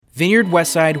Vineyard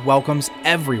Westside welcomes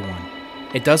everyone.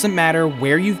 It doesn't matter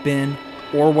where you've been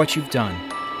or what you've done.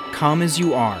 Come as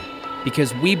you are,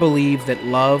 because we believe that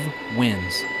love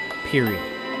wins. Period.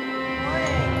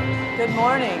 Good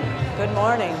morning. Good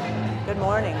morning. Good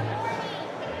morning.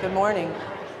 Good morning.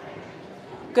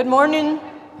 Good morning,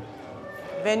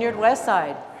 Vineyard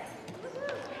Westside.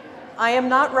 I am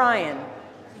not Ryan.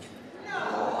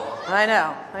 I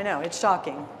know. It's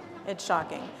shocking. It's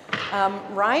shocking.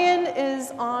 Ryan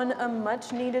is on a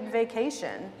much-needed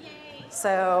vacation.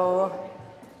 So,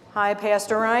 hi,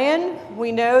 Pastor Ryan.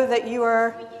 We know that you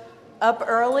are up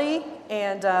early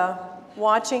and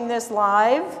watching this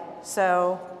live.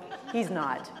 So, he's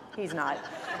not.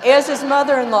 As his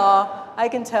mother-in-law, I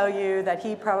can tell you that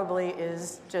he probably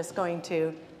is just going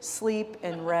to sleep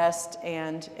and rest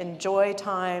and enjoy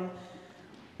time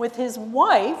with his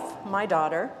wife, my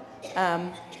daughter,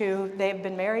 who they've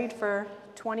been married for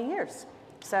 20 years.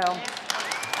 So,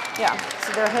 yeah.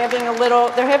 So they're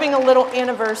having a little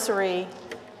anniversary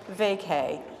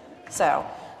vacay. So,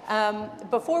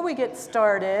 before we get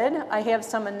started, I have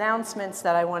some announcements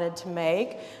that I wanted to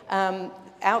make.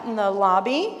 Out in the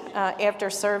lobby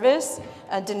after service,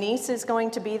 Denise is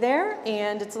going to be there,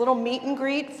 and it's a little meet and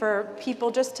greet for people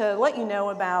just to let you know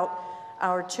about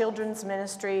our children's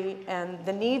ministry and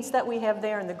the needs that we have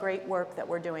there and the great work that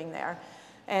we're doing there.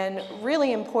 And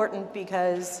really important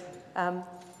because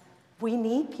we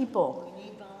need people. We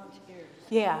need volunteers.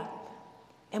 Yeah,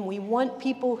 and we want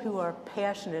people who are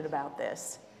passionate about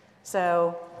this.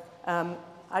 So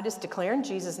I just declare in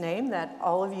Jesus' name that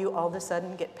all of you all of a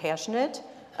sudden get passionate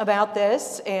about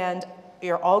this, and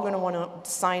you're all going to want to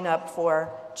sign up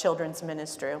for children's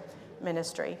ministry.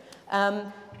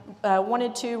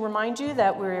 Wanted to remind you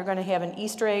that we're going to have an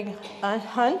Easter egg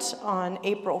hunt on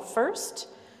April 1st,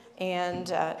 and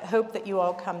hope that you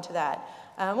all come to that.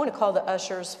 I want to call the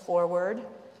ushers forward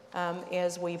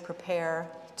as we prepare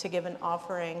to give an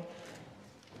offering.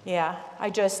 Yeah, I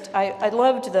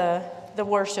loved the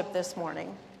worship this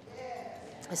morning.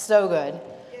 It's so good.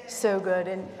 So good,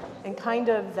 and kind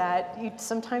of that,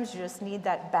 sometimes you just need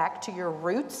that back to your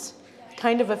roots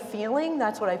kind of a feeling.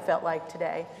 That's what I felt like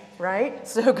today, right?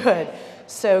 So good.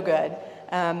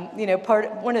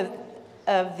 One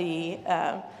of the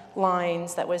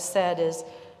lines that was said is,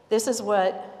 this is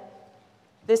what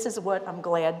I'm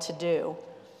glad to do.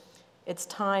 It's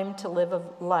time to live a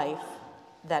life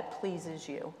that pleases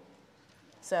you.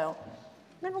 So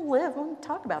I'm going to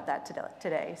talk about that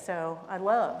today. So I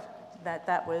love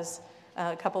that was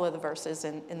a couple of the verses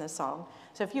in the song.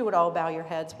 So if you would all bow your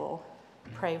heads, we'll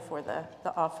pray for the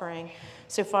offering.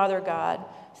 So Father God,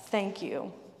 thank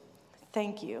you.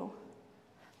 Thank you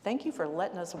for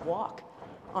letting us walk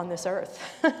on this earth.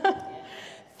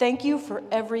 Thank you for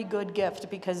every good gift,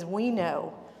 because we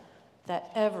know that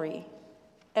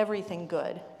everything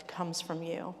good comes from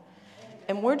you.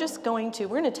 And we're going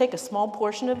to take a small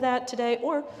portion of that today,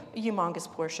 or a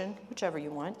humongous portion, whichever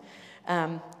you want.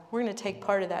 We're going to take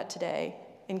part of that today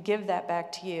and give that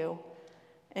back to you.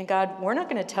 And God, we're not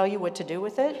going to tell you what to do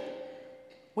with it.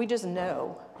 We just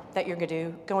know that you're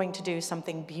going to do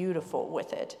something beautiful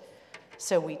with it.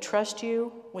 So we trust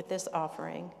you with this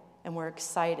offering, and we're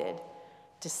excited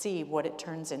to see what it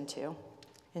turns into.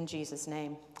 In Jesus'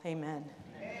 name, amen.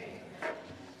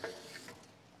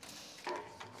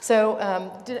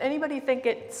 So, did anybody think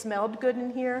it smelled good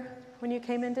in here when you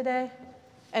came in today?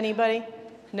 Anybody?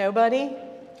 Nobody?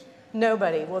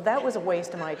 Well, that was a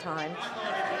waste of my time.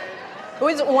 It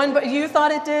was one, but you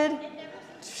thought it did?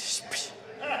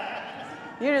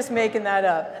 You're just making that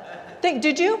up.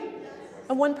 Did you?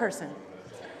 One person.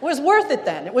 It was worth it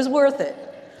then. It was worth it.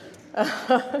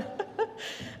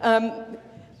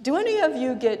 Do any of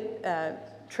you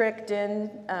get tricked in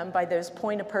by those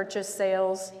point-of-purchase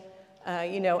sales?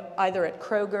 Either at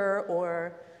Kroger,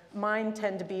 or mine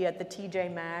tend to be at the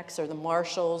TJ Maxx or the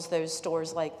Marshalls, those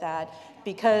stores like that,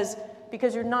 because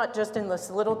you're not just in this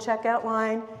little checkout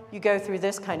line, you go through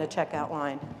this kind of checkout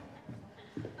line.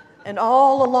 And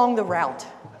all along the route,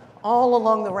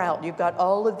 you've got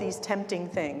all of these tempting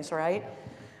things, right?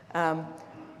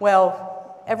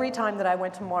 Every time that I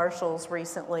went to Marshalls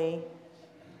recently,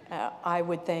 I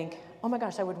would think, oh my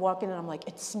gosh, I would walk in and I'm like,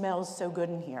 it smells so good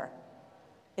in here.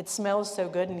 It smells so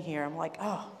good in here. I'm like,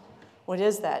 oh, what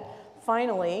is that?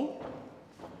 Finally,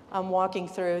 I'm walking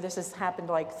through. This has happened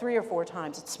like 3 or 4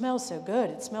 times. It smells so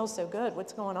good.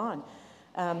 What's going on?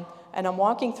 And I'm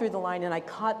walking through the line, and I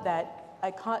caught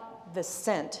the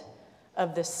scent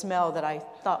of the smell that I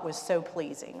thought was so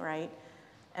pleasing, right?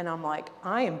 And I'm like,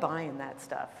 I am buying that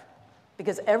stuff.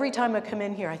 Because every time I come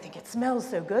in here, I think, it smells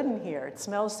so good in here. It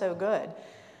smells so good.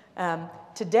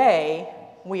 Today,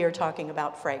 we are talking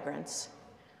about fragrance.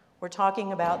 We're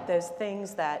talking about those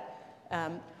things that,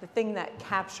 the thing that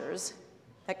captures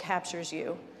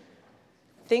you.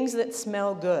 Things that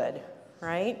smell good,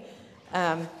 right?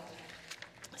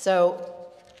 So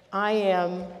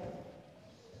I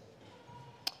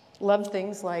love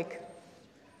things like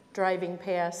driving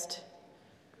past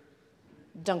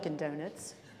Dunkin'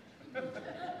 Donuts.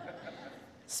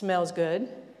 Smells good.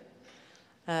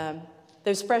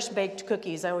 Those fresh baked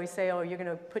cookies, I always say, oh, you're going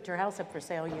to put your house up for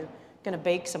sale, you're going to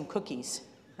bake some cookies,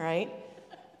 right?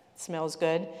 Smells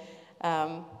good.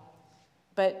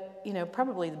 But,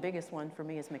 probably the biggest one for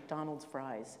me is McDonald's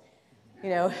fries.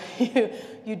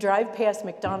 You drive past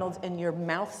McDonald's and your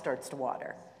mouth starts to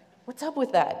water. What's up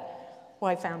with that? Well,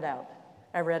 I found out.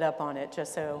 I read up on it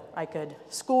just so I could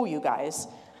school you guys,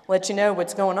 let you know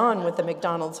what's going on with the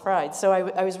McDonald's fries. So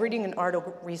I was reading an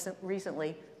article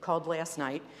recently called Last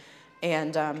Night,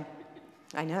 and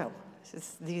I know,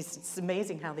 it's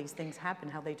amazing how these things happen,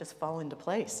 how they just fall into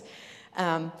place.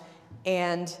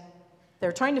 And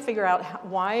they're trying to figure out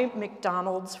why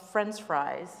McDonald's French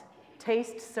fries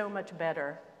taste so much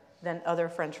better than other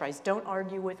French fries. Don't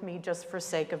argue with me just for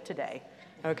sake of today,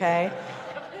 okay?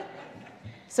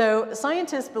 So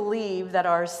scientists believe that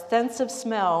our sense of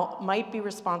smell might be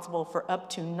responsible for up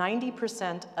to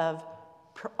 90% of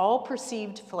all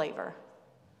perceived flavor.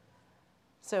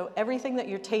 So everything that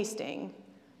you're tasting,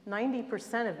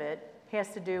 90% of it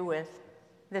has to do with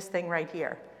this thing right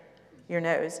here, your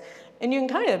nose. And you can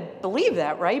kind of believe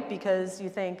that, right? Because you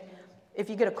think, if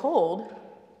you get a cold,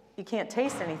 you can't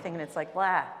taste anything, and it's like,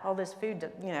 blah, all this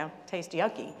food, tastes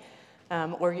yucky.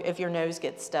 Or if your nose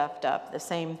gets stuffed up, the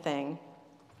same thing.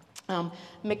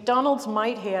 McDonald's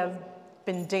might have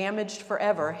been damaged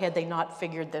forever had they not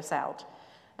figured this out.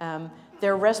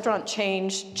 Their restaurant chain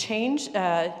changed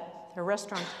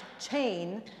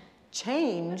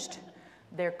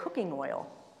their cooking oil.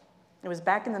 It was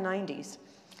back in the 90s.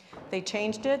 They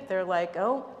changed it. They're like,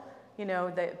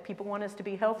 people want us to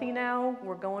be healthy now.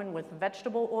 We're going with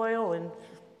vegetable oil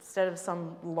instead of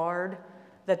some lard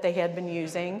that they had been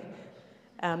using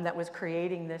that was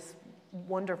creating this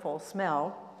wonderful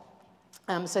smell.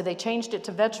 So they changed it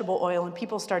to vegetable oil, and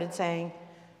people started saying,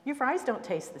 your fries don't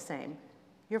taste the same.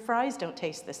 Your fries don't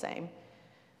taste the same.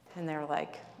 And they're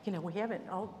like,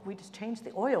 we just changed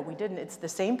the oil. We didn't. It's the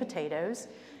same potatoes.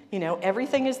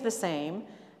 Everything is the same.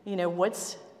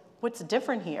 What's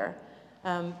different here?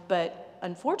 But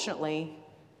unfortunately,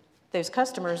 those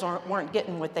customers weren't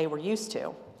getting what they were used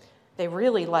to. They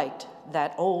really liked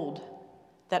that old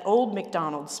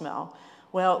McDonald's smell.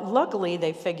 Well, luckily,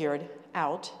 they figured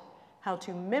out how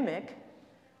to mimic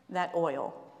that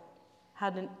oil, how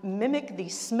to mimic the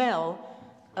smell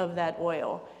of that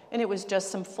oil. And it was just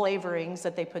some flavorings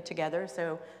that they put together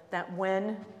so that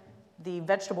when the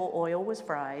vegetable oil was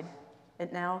fried,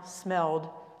 it now smelled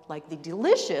like the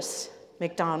delicious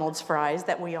McDonald's fries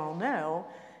that we all know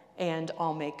and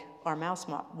all make our mouths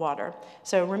water.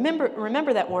 So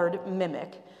remember that word,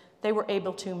 mimic. They were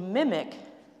able to mimic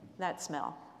that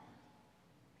smell.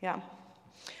 Yeah.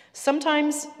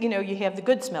 Sometimes, you have the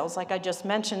good smells, like I just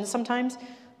mentioned. Sometimes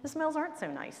the smells aren't so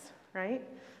nice, right?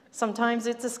 Sometimes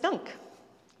it's a skunk,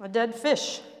 a dead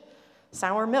fish,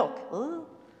 sour milk,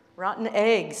 rotten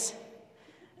eggs.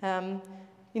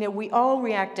 We all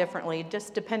react differently,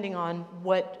 just depending on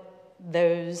what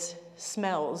those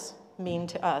smells mean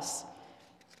to us.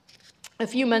 A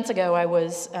few months ago, I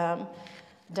was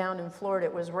down in Florida.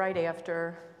 It was right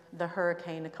after the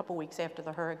hurricane, a couple weeks after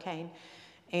the hurricane,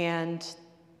 and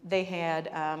they had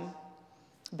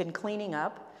been cleaning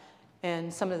up,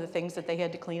 and some of the things that they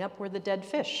had to clean up were the dead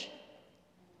fish.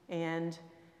 And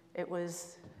it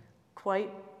was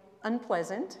quite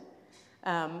unpleasant,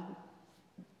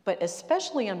 but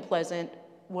especially unpleasant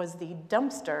was the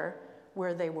dumpster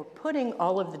where they were putting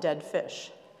all of the dead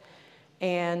fish.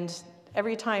 And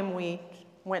every time we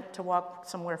went to walk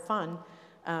somewhere fun,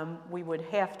 we would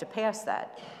have to pass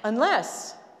that,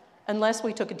 unless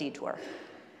we took a detour.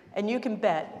 And you can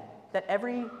bet that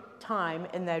every time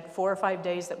in that 4 or 5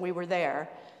 days that we were there,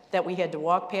 that we had to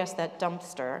walk past that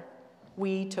dumpster,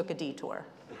 we took a detour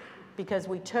because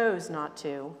we chose not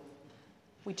to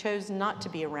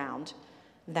be around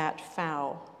that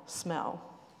foul smell.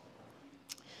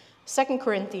 2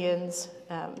 Corinthians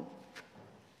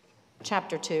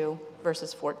chapter 2,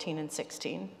 verses 14 and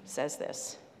 16 says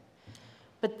this: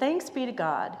 "But thanks be to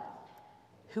God,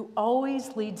 who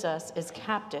always leads us as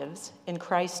captives in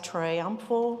Christ's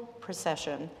triumphal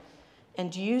procession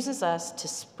and uses us to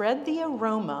spread the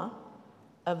aroma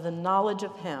of the knowledge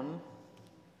of him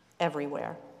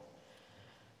everywhere.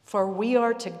 For we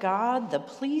are to God the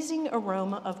pleasing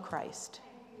aroma of Christ."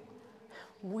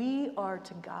 We are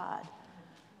to God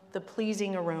the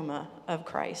pleasing aroma of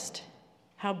Christ.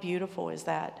 How beautiful is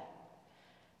that?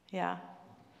 Yeah.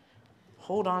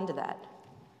 Hold on to that.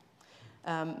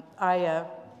 I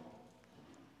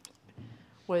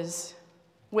was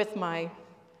with my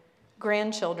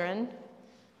grandchildren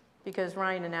because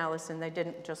Ryan and Allison, they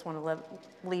didn't just want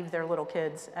to leave their little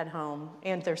kids at home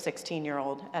and their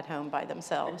 16-year-old at home by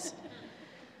themselves.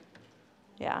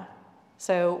 Yeah.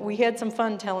 So we had some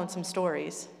fun telling some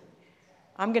stories.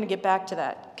 I'm going to get back to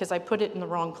that because I put it in the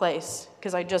wrong place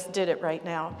because I just did it right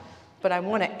now. But I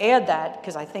want to add that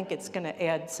because I think it's going to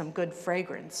add some good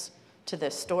fragrance to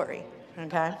this story,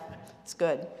 okay? It's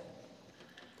good.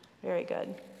 Very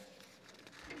good.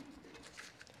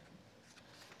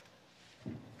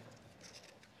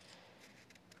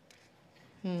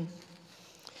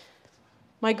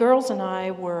 My girls and I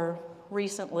were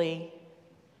recently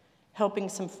helping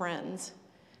some friends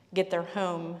get their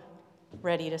home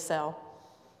ready to sell.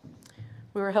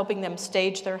 We were helping them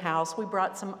stage their house. We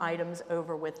brought some items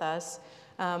over with us.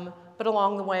 But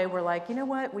along the way, we're like, you know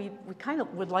what, we kind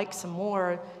of would like some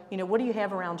more. You know, what do you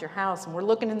have around your house? And we're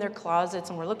looking in their closets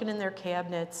and we're looking in their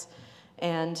cabinets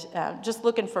and just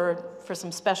looking for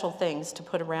some special things to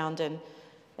put around and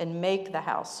make the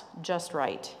house just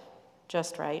right,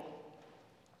 just right.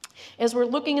 As we're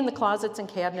looking in the closets and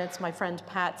cabinets, my friend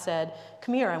Pat said,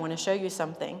 "Come here, I want to show you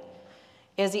something."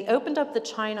 As he opened up the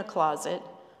china closet,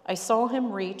 I saw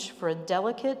him reach for a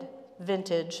delicate,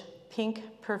 vintage,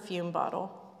 pink perfume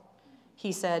bottle.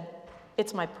 He said,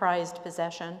 "It's my prized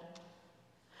possession."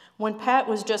 When Pat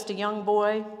was just a young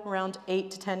boy, around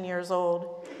 8 to 10 years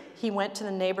old, he went to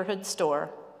the neighborhood store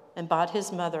and bought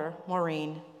his mother,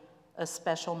 Maureen, a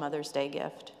special Mother's Day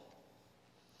gift.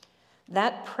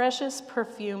 That precious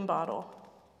perfume bottle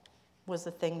was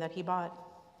the thing that he bought.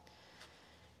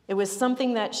 It was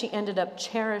something that she ended up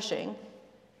cherishing,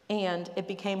 and it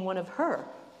became one of her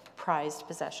prized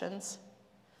possessions.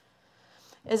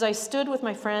 As I stood with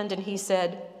my friend and he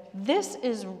said, "This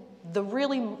is the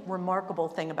really remarkable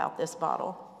thing about this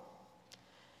bottle.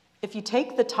 If you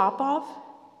take the top off,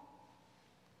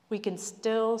 we can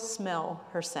still smell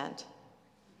her scent."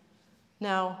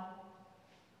 Now,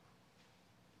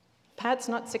 Pat's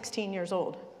not 16 years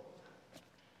old.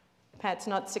 Pat's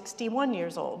not 61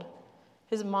 years old.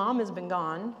 His mom has been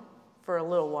gone for a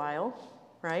little while,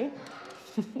 right?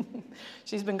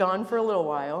 She's been gone for a little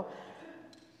while.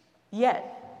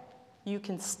 Yet, you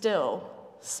can still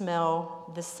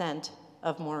smell the scent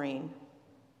of Maureen.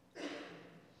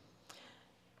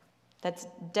 That's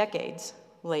decades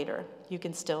later. You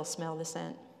can still smell the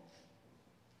scent.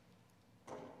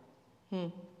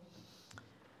 In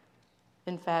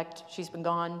fact, she's been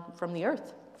gone from the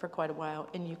earth for quite a while,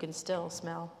 and you can still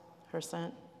smell her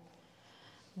scent.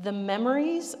 The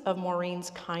memories of Maureen's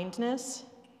kindness,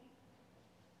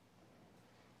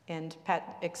 and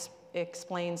Pat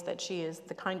explains that she is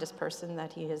the kindest person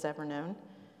that he has ever known,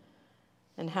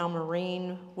 and how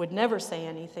Maureen would never say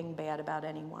anything bad about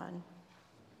anyone,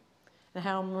 and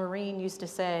how Maureen used to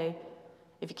say,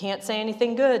 "If you can't say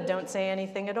anything good, don't say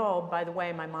anything at all." By the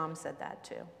way, my mom said that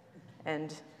too,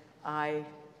 and I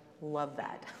love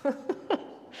that.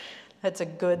 That's a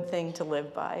good thing to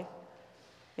live by.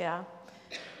 Yeah.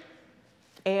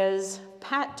 As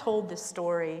Pat told this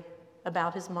story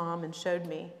about his mom and showed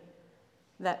me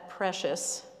that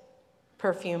precious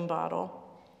perfume bottle,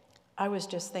 I was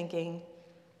just thinking,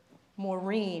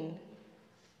 Maureen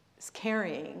is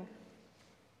carrying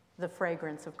the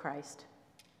fragrance of Christ.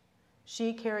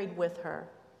 She carried with her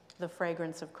the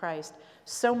fragrance of Christ,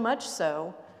 so much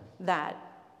so that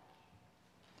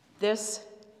this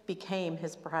became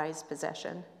his prized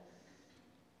possession.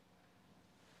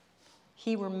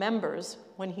 He remembers,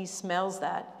 when he smells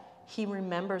that, he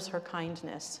remembers her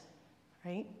kindness,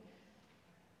 right?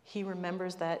 He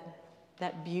remembers that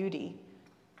beauty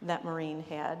that Maureen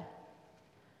had.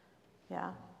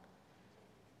 Yeah.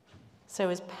 So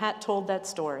as Pat told that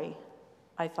story,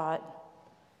 I thought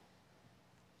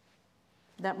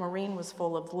that Maureen was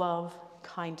full of love,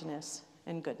 kindness,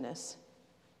 and goodness.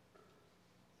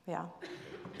 Yeah.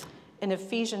 In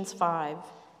Ephesians 5,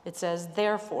 it says,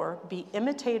 "Therefore, be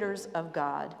imitators of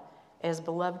God as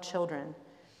beloved children,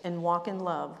 and walk in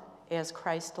love as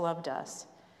Christ loved us."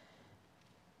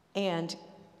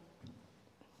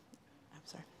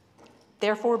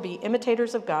 Therefore, be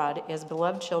imitators of God as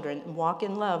beloved children, and walk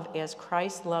in love as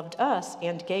Christ loved us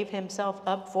and gave himself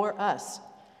up for us,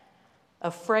 a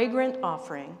fragrant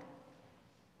offering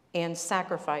and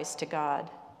sacrifice to God.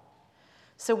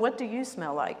 So what do you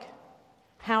smell like?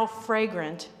 How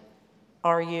fragrant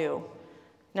are you?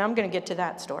 Now I'm going to get to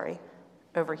that story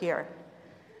over here.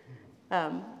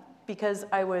 because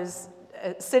I was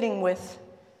sitting with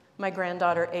my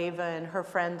granddaughter Ava and her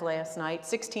friend last night,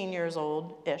 16 years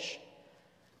old-ish,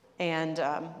 and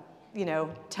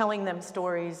telling them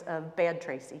stories of bad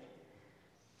Tracy.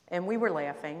 And we were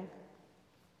laughing.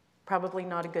 Probably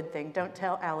not a good thing. Don't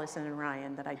tell Allison and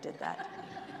Ryan that I did that.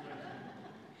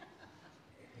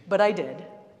 But I did.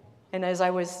 And as I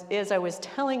was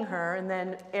telling her, and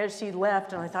then as she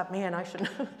left, and I thought, man,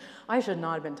 I should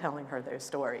not have been telling her those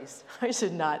stories. I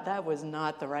should not. That was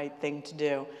not the right thing to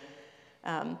do.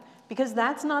 Because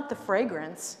that's not the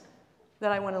fragrance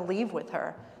that I want to leave with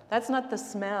her. That's not the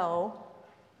smell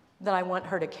that I want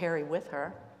her to carry with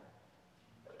her.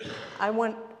 I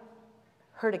want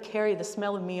her to carry the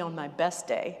smell of me on my best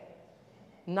day,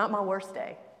 not my worst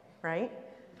day, right?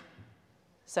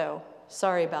 So,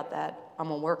 sorry about that. I'm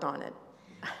going to work on it.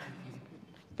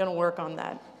 Going to work on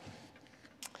that.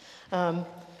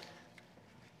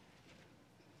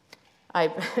 I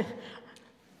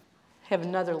have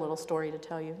another little story to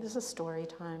tell you. This is story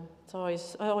time. It's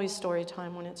always story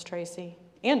time when it's Tracy.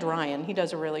 And Ryan. He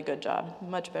does a really good job.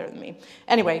 Much better than me.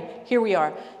 Anyway, here we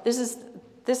are. This is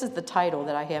the title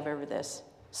that I have over this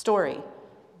story.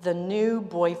 The New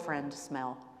Boyfriend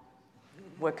Smell.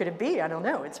 What could it be? I don't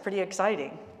know. It's pretty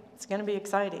exciting. It's going to be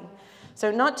exciting. So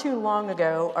not too long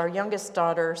ago, our youngest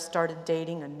daughter started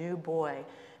dating a new boy.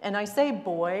 And I say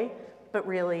boy, but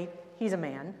really, he's a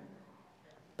man.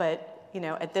 But,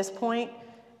 at this point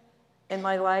in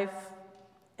my life,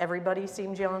 everybody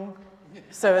seems young.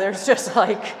 So there's just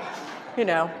like,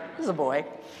 he's a boy.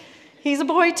 He's a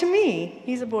boy to me.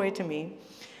 He's a boy to me.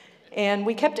 And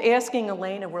we kept asking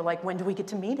Elena, we're like, when do we get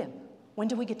to meet him? When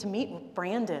do we get to meet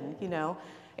Brandon,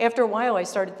 After a while, I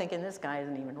started thinking, this guy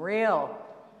isn't even real.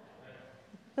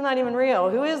 He's not even real.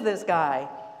 Who is this guy?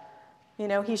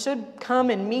 He should come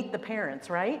and meet the parents,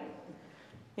 right?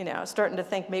 Starting to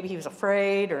think maybe he was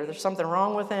afraid or there's something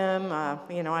wrong with him.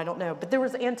 I don't know. But there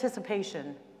was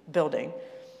anticipation building.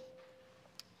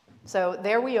 So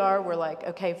there we are. We're like,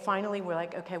 okay, finally, we're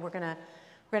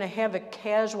gonna have a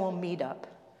casual meetup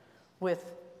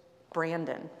with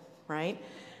Brandon, right?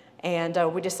 And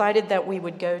we decided that we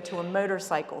would go to a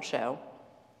motorcycle show.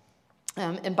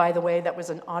 And by the way, that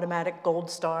was an automatic gold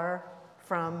star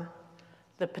from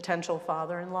the potential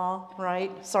father-in-law,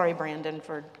 right? Sorry, Brandon,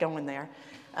 for going there.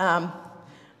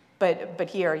 But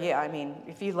here, yeah,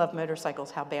 if you love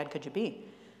motorcycles, how bad could you be?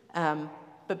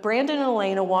 But Brandon and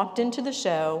Elena walked into the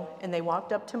show, and they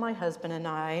walked up to my husband and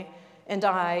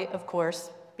I, of course,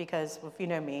 because if you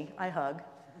know me, I hug.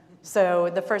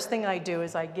 So the first thing I do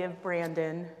is I give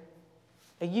Brandon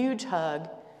a huge hug,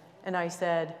 and I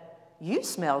said, "You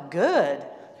smell good."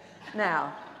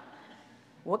 Now,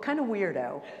 what kind of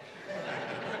weirdo?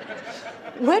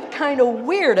 What kind of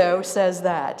weirdo says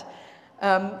that?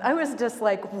 I was just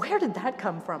like, where did that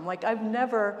come from? Like, I've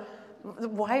never,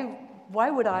 why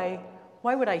would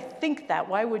I think that?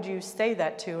 Why would you say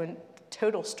that to a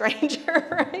total stranger,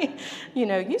 right?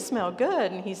 You smell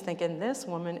good. And he's thinking, this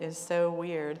woman is so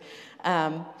weird.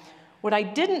 What I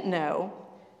didn't know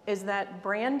is that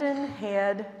Brandon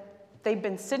they'd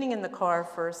been sitting in the car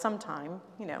for some time,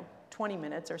 20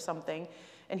 minutes or something,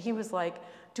 and he was like,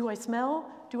 do I smell?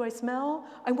 Do I smell?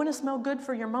 I want to smell good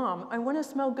for your mom. I want to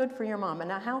smell good for your mom. And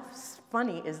now how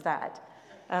funny is that?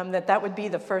 That would be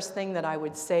the first thing that I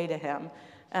would say to him.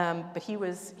 But he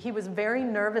was very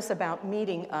nervous about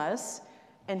meeting us,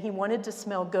 and he wanted to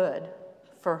smell good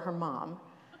for her mom.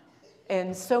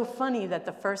 And so funny that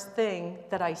the first thing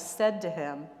that I said to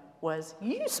him was,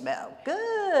 you smell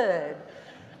good.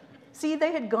 See,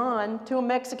 they had gone to a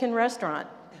Mexican restaurant.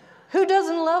 Who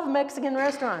doesn't love Mexican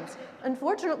restaurants?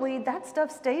 Unfortunately, that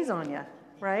stuff stays on you,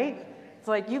 right? It's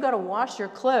like you got to wash your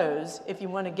clothes if you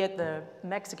want to get the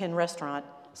Mexican restaurant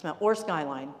smell, or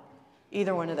Skyline,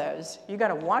 either one of those. You got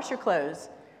to wash your clothes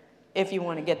if you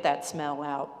want to get that smell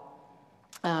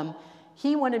out.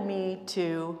 He wanted me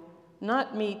to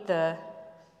not meet the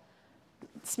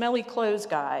smelly clothes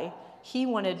guy. He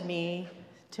wanted me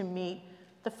to meet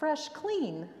the fresh,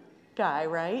 clean guy,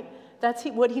 right? That's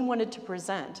what he wanted to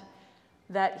present,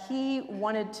 that he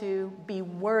wanted to be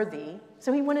worthy,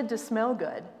 so he wanted to smell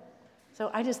good.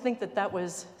 So I just think that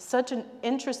was such an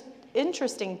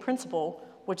interesting principle,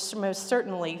 which most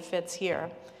certainly fits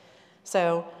here.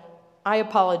 So I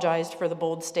apologized for the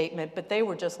bold statement, but they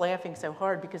were just laughing so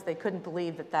hard because they couldn't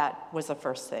believe that was the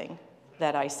first thing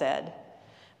that I said.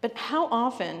 But how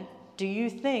often do you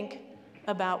think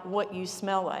about what you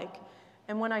smell like?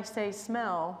 And when I say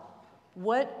smell,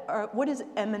 what is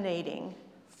emanating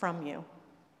from you?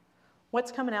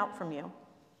 What's coming out from you?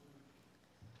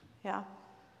 Yeah?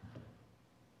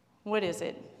 What is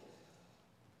it?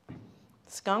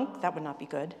 Skunk? That would not be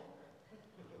good.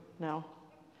 No.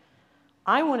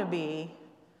 I want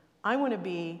to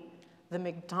be the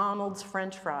McDonald's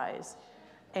French fries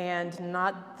and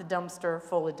not the dumpster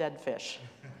full of dead fish,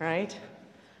 right?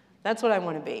 That's what I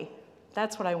want to be.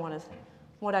 That's what I want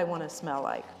to smell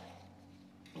like.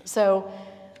 So,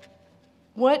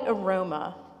 what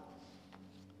aroma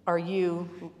are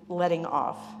you letting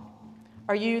off?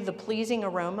 Are you the pleasing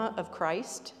aroma of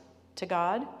Christ to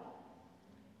God?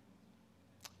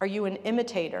 Are you an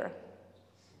imitator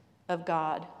of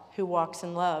God who walks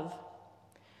in love?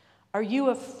 Are you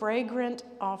a fragrant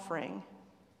offering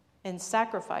and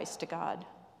sacrifice to God?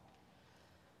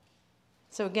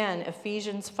 So again,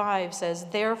 Ephesians 5 says,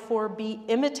 therefore be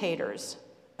imitators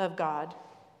of God.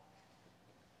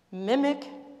 Mimic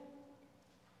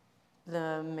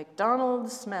the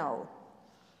McDonald's smell.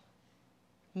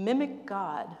 Mimic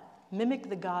God. Mimic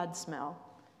the God smell.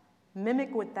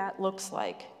 Mimic what that looks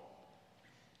like.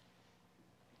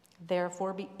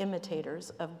 Therefore be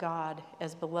imitators of God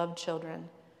as beloved children,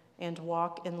 and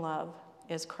walk in love,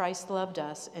 as Christ loved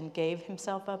us and gave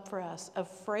himself up for us, a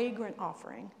fragrant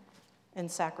offering and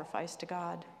sacrifice to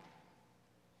God.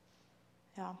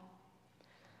 Yeah.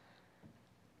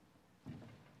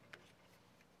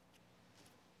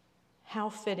 How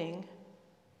fitting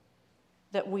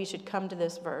that we should come to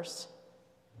this verse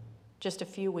just a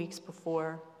few weeks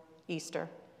before Easter.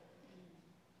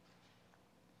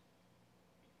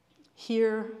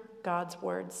 Hear God's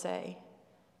word say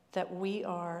that we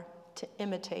are to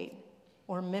imitate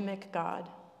or mimic God.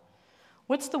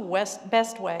 What's the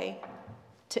best way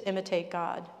to imitate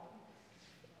God?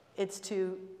 It's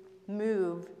to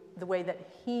move the way that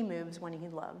he moves when he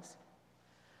loves.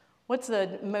 What's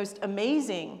the most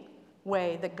amazing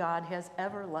way that God has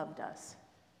ever loved us?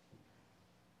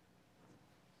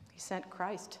 He sent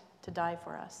Christ to die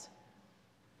for us.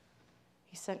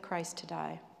 He sent Christ to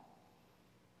die.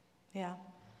 Yeah.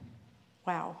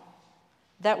 Wow.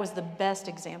 That was the best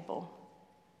example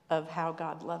of how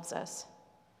God loves us.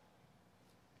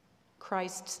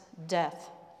 Christ's death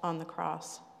on the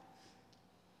cross.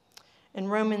 In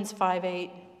Romans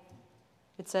 5:8,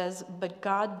 it says, but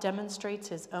God demonstrates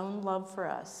his own love for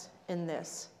us in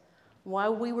this.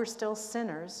 While we were still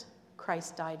sinners,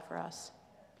 Christ died for us.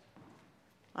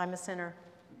 I'm a sinner.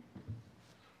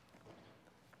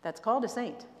 That's called a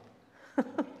saint.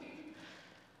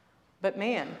 But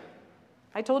man,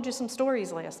 I told you some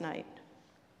stories last night.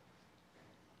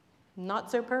 Not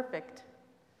so perfect,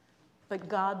 but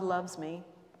God loves me.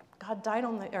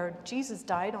 Jesus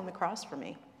died on the cross for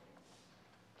me.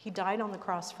 He died on the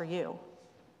cross for you.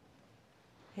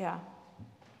 Yeah.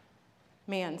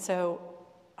 Man, so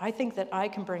I think that I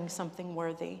can bring something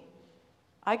worthy.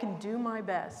 I can do my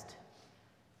best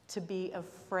to be a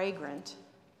fragrant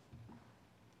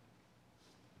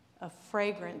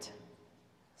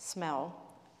smell,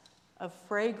 a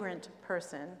fragrant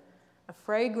person, a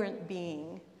fragrant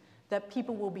being that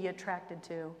people will be attracted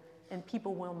to and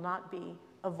people will not be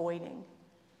avoiding.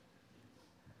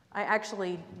 I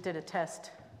actually did a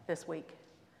test this week.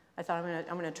 I thought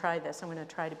I'm going to try this. I'm going to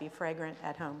try to be fragrant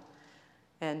at home.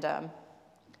 And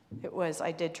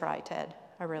I did try, Ted.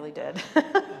 I really did.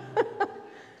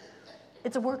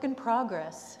 It's a work in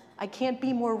progress. I can't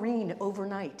be Maureen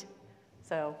overnight.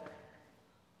 So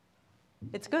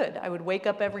it's good. I would wake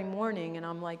up every morning and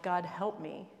I'm like, God, help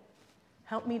me.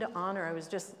 Help me to honor. I was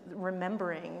just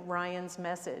remembering Ryan's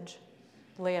message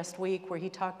last week where he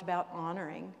talked about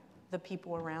honoring the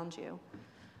people around you.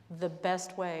 The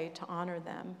best way to honor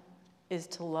them is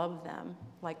to love them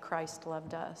like Christ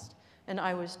loved us. And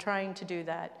I was trying to do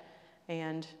that,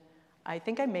 and I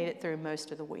think I made it through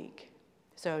most of the week.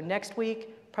 So next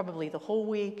week, probably the whole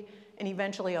week, and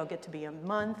eventually I'll get to be a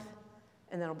month,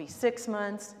 and then it'll be 6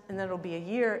 months, and then it'll be a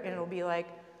year, and it'll be like,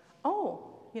 oh,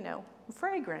 I'm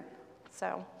fragrant.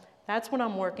 So that's what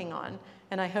I'm working on,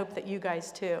 and I hope that you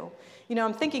guys too.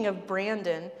 I'm thinking of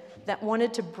Brandon that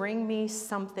wanted to bring me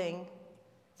something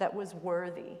that was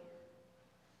worthy,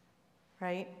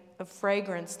 right? A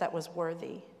fragrance that was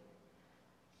worthy.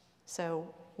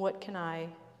 So what can I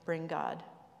bring God?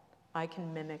 I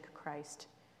can mimic Christ,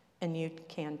 and you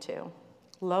can too.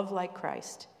 Love like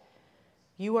Christ.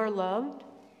 You are loved.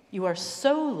 You are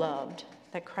so loved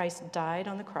that Christ died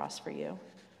on the cross for you.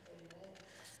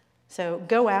 So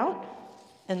go out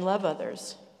and love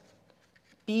others.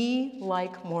 Be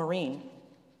like Maureen.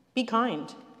 Be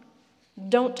kind.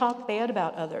 Don't talk bad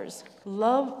about others.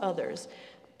 Love others.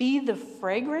 Be the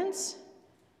fragrance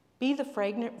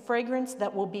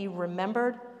that will be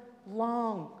remembered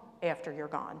long after you're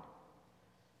gone.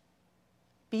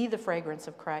 Be the fragrance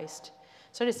of Christ.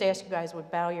 So I just ask you guys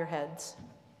would bow your heads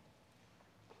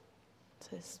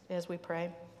as we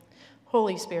pray.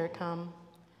 Holy Spirit, come.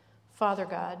 Father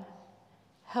God,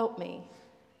 help me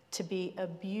to be a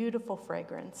beautiful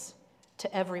fragrance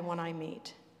to everyone I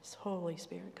meet. Holy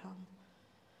Spirit, come.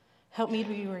 Help me to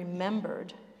be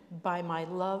remembered by my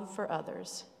love for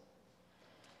others.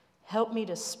 Help me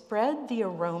to spread the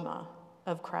aroma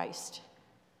of Christ.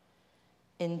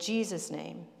 In Jesus'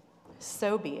 name,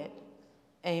 so be it.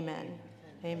 Amen.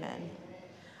 Amen.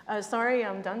 Sorry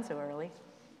I'm done so early.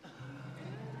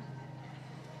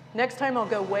 Next time I'll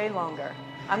go way longer.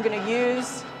 I'm going to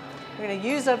use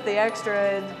up the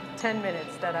extra 10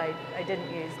 minutes that I didn't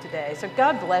use today. So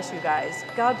God bless you guys.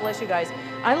 God bless you guys.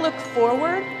 I look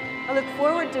forward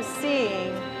to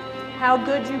seeing how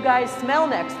good you guys smell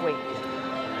next week.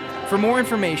 For more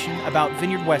information about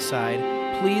Vineyard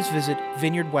Westside, please visit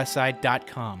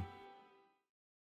vineyardwestside.com.